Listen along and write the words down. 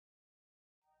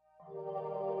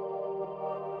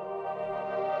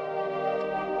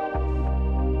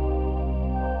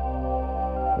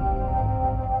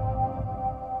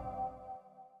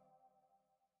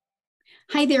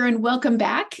Hi there and welcome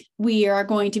back. We are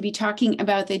going to be talking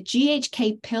about the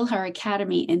GHK Pilhar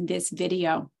Academy in this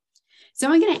video.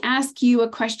 So I'm going to ask you a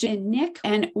question, Nick,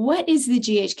 and what is the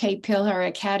GHK Pilhar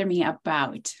Academy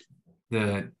about?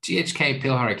 The GHK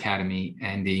Pilhar Academy,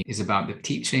 Andy, is about the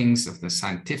teachings of the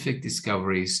scientific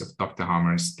discoveries of Dr.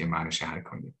 Hamer's Germanische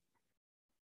Heilkunde.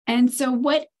 And so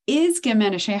what is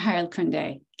Germanische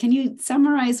Heilkunde? Can you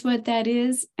summarize what that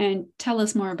is and tell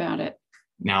us more about it?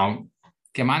 Now,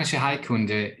 Germanische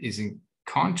Heilkunde is, in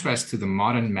contrast to the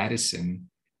modern medicine,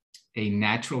 a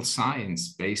natural science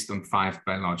based on 5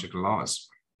 biological laws,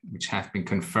 which have been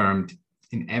confirmed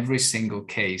in every single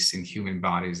case in human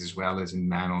bodies as well as in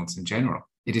mammals in general.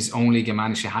 It is only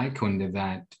Germanische Heilkunde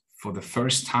that, for the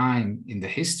first time in the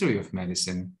history of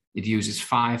medicine, it uses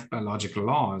 5 biological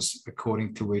laws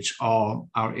according to which all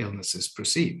our illnesses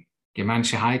proceed.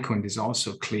 Germanische Heilkunde is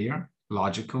also clear,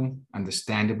 logical,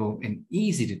 understandable, and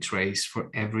easy to trace for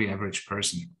every average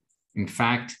person. In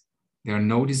fact, there are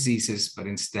no diseases, but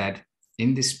instead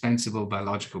indispensable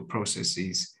biological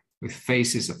processes with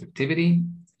phases of activity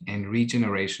and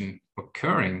regeneration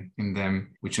occurring in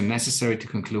them, which are necessary to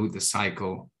conclude the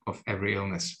cycle of every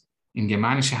illness. In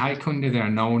Germanische Heilkunde, they are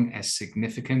known as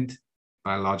significant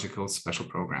biological special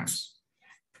programs.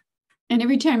 And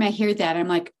every time I hear that, I'm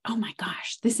like, oh my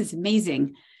gosh, this is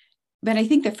amazing. But I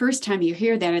think the first time you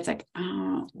hear that, it's like,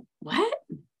 oh, what?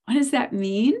 What does that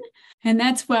mean? And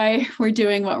that's why we're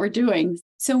doing what we're doing.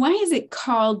 So why is it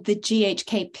called the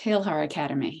GHK Pilhar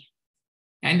Academy?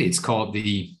 And it's called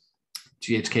the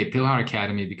GHK Pilhar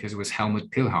Academy because it was Helmut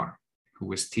Pilhar who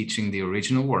was teaching the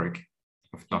original work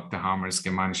of Dr. Hamer's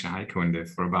Germanische Heilkunde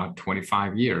for about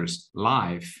 25 years,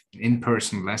 live,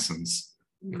 in-person lessons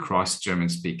across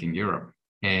German-speaking Europe.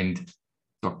 And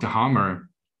Dr. Hamer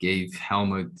gave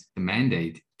Helmut the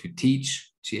mandate to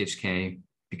teach GHK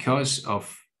because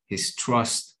of his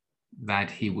trust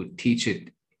that he would teach it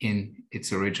in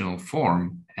its original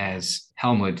form, as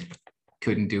Helmut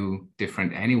couldn't do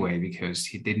different anyway because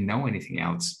he didn't know anything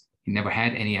else. He never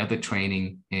had any other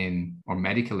training in or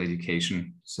medical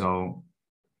education. So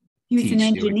he was an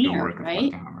engineer,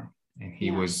 right? And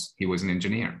he was an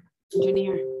engineer.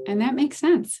 And that makes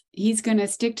sense. He's going to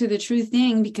stick to the true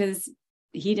thing because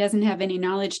he doesn't have any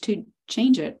knowledge to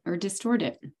change it or distort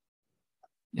it.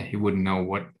 Yeah, he wouldn't know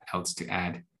what else to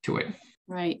add to it.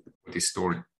 Right.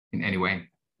 Distort it in any way.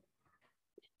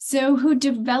 So who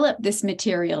developed this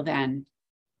material then?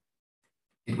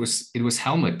 It was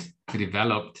Helmut who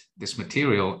developed this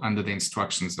material under the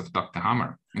instructions of Dr.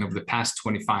 Hamer. And over the past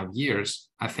 25 years,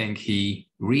 I think he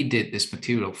redid this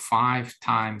material 5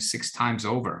 times, 6 times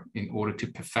over in order to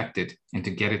perfect it and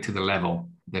to get it to the level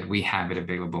that we have it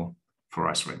available for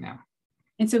us right now.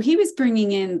 And so he was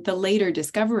bringing in the later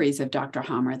discoveries of Dr.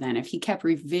 Hamer then, if he kept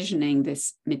revisioning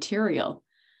this material.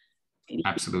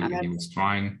 Absolutely. He was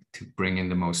trying to bring in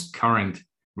the most current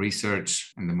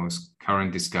research and the most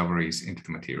current discoveries into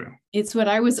the material. It's what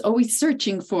I was always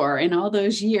searching for in all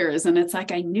those years. And it's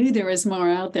like I knew there was more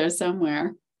out there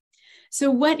somewhere.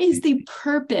 So what is the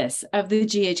purpose of the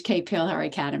GHK Pilhar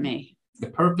Academy? The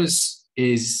purpose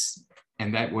is,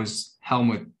 and that was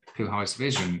Helmut Pilhar's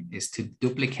vision, is to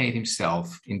duplicate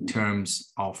himself in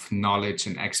terms of knowledge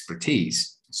and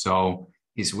expertise. So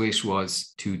his wish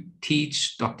was to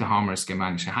teach Dr. Hamer's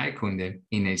Germanische Heilkunde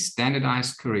in a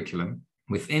standardized curriculum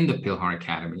within the Pilhar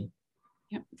Academy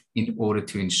in order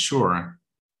to ensure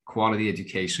quality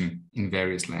education in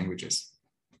various languages.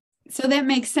 So that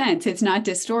makes sense. It's not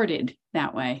distorted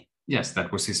that way. Yes,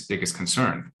 that was his biggest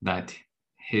concern, that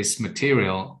his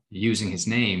material using his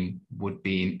name would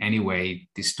be in any way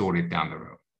distorted down the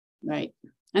road. Right.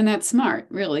 And that's smart,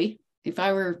 really. If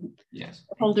I were the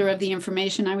holder of the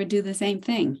information, I would do the same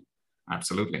thing.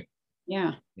 Absolutely.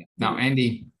 Yeah. Now,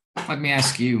 Andy, let me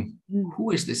ask you,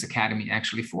 who is this academy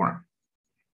actually for?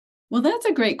 Well, that's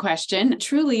a great question.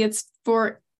 Truly, it's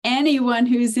for anyone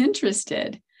who's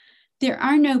interested. There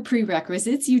are no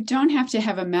prerequisites. You don't have to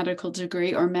have a medical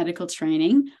degree or medical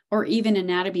training or even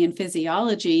anatomy and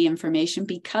physiology information,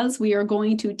 because we are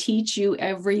going to teach you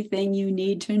everything you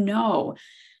need to know.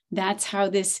 That's how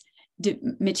this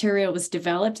material was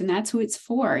developed, and that's who it's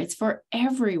for. It's for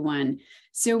everyone.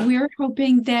 So we're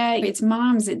hoping that it's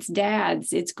moms, it's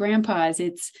dads, it's grandpas,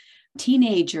 it's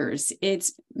teenagers,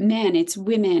 it's men, it's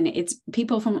women, it's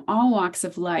people from all walks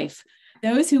of life.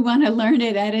 Those who want to learn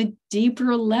it at a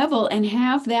deeper level and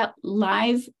have that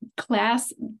live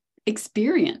class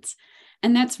experience.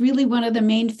 And that's really one of the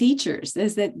main features,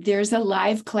 is that there's a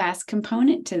live class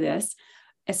component to this,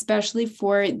 especially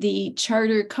for the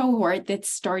charter cohort that's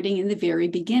starting in the very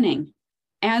beginning.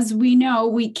 as we know,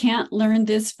 we can't learn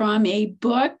this from a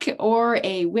book or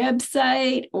a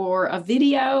website or a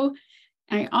video.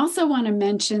 I also want to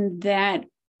mention that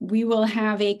we will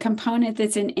have a component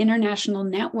that's an international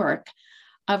network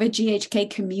of a GHK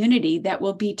community that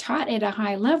will be taught at a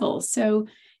high level. So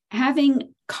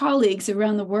having colleagues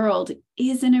around the world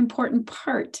is an important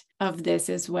part of this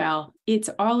as well. It's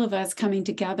all of us coming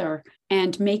together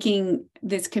and making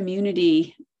this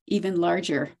community even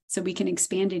larger so we can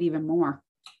expand it even more.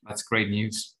 That's great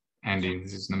news, Andy.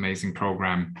 This is an amazing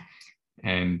program.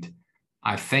 And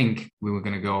I think we were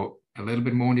going to go a little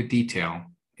bit more into detail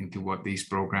into what these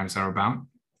programs are about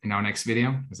in our next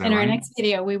video. Is that right? In our next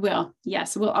video, we will.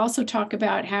 Yes. We'll also talk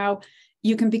about how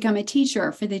you can become a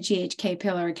teacher for the GHK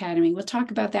Pillar Academy. We'll talk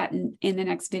about that in the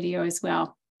next video as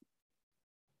well.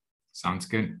 Sounds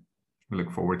good. We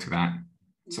look forward to that.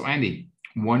 So Andy,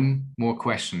 one more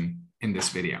question in this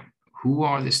video. Who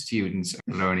are the students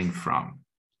learning from?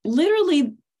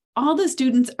 Literally, all the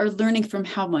students are learning from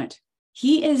Helmut.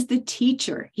 He is the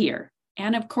teacher here.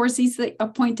 And of course, he's the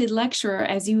appointed lecturer,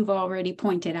 as you've already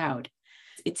pointed out.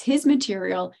 It's his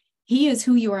material. He is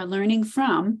who you are learning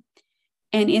from.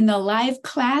 And in the live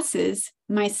classes,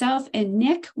 myself and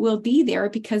Nick will be there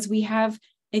because we have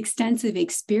extensive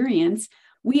experience.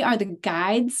 We are the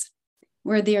guides.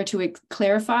 We're there to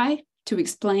clarify, to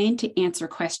explain, to answer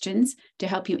questions, to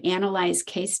help you analyze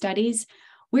case studies.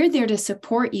 We're there to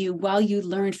support you while you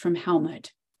learn from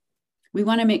Helmut. We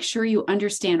want to make sure you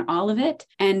understand all of it.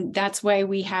 And that's why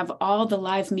we have all the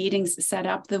live meetings set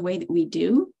up the way that we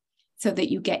do, so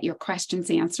that you get your questions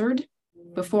answered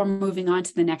before moving on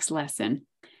to the next lesson.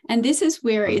 And this is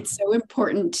where it's so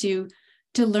important to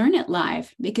learn it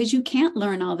live, because you can't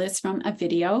learn all this from a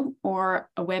video or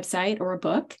a website or a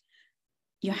book.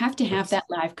 You have to have that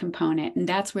live component, and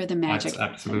that's where the magic.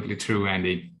 That's absolutely true,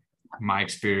 Andy. My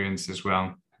experience as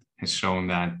well has shown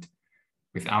that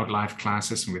without live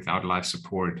classes and without live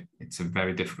support, it's a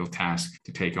very difficult task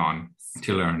to take on,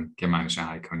 to learn Germanische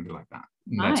Heilkunde like that.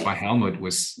 And that's why Helmut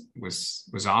was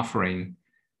offering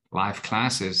live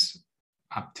classes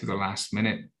up to the last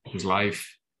minute. He was live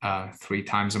 3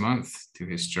 times a month to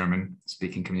his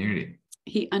German-speaking community.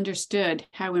 He understood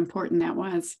how important that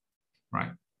was.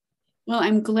 Right. Well,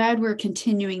 I'm glad we're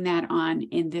continuing that on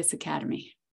in this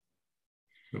academy.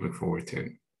 We look forward to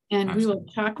it. And Absolutely. We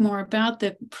will talk more about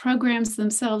the programs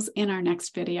themselves in our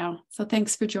next video. So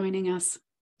thanks for joining us.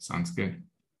 Sounds good.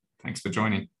 Thanks for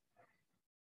joining.